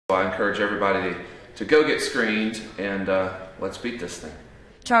I encourage everybody to go get screened, and let's beat this thing.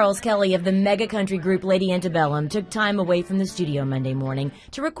 Charles Kelley of the mega country group Lady Antebellum took time away from the studio Monday morning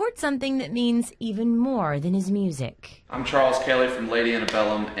to record something that means even more than his music. I'm Charles Kelley from Lady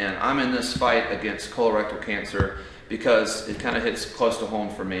Antebellum, and I'm in this fight against colorectal cancer because it kind of hits close to home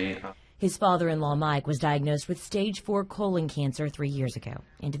for me. His father-in-law, Mike, was diagnosed with stage 4 colon cancer 3 years ago,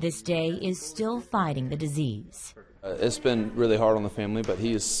 and to this day is still fighting the disease. It's been really hard on the family, but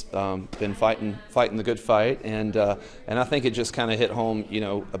he's been fighting the good fight, and I think it just kind of hit home,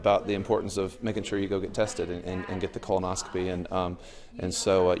 about the importance of making sure you go get tested and get the colonoscopy, and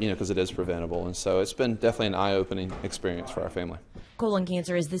so because it is preventable, and so it's been definitely an eye-opening experience for our family. Colon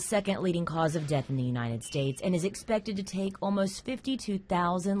cancer is the second leading cause of death in the United States and is expected to take almost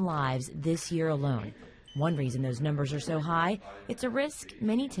 52,000 lives this year alone. One reason those numbers are so high, it's a risk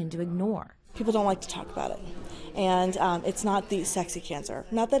many tend to ignore. People don't like to talk about it, and it's not the sexy cancer.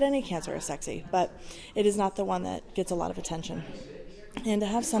 Not that any cancer is sexy, but it is not the one that gets a lot of attention. And to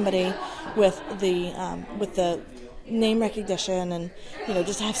have somebody with the name recognition and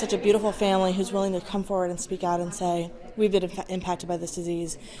just have such a beautiful family who's willing to come forward and speak out and say, we've been impacted by this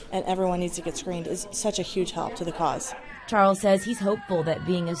disease and everyone needs to get screened is such a huge help to the cause. Charles says he's hopeful that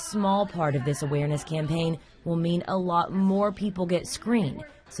being a small part of this awareness campaign will mean a lot more people get screened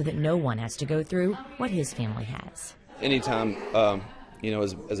so that no one has to go through what his family has. Anytime,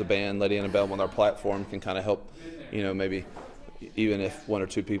 as a band, Lady Antebellum on our platform can kind of help, maybe even if 1 or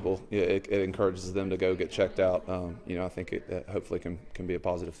 2 people, it encourages them to go get checked out. I think it hopefully can be a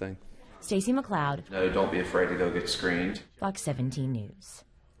positive thing. Stacy McCloud. No, don't be afraid to go get screened. Fox 17 News.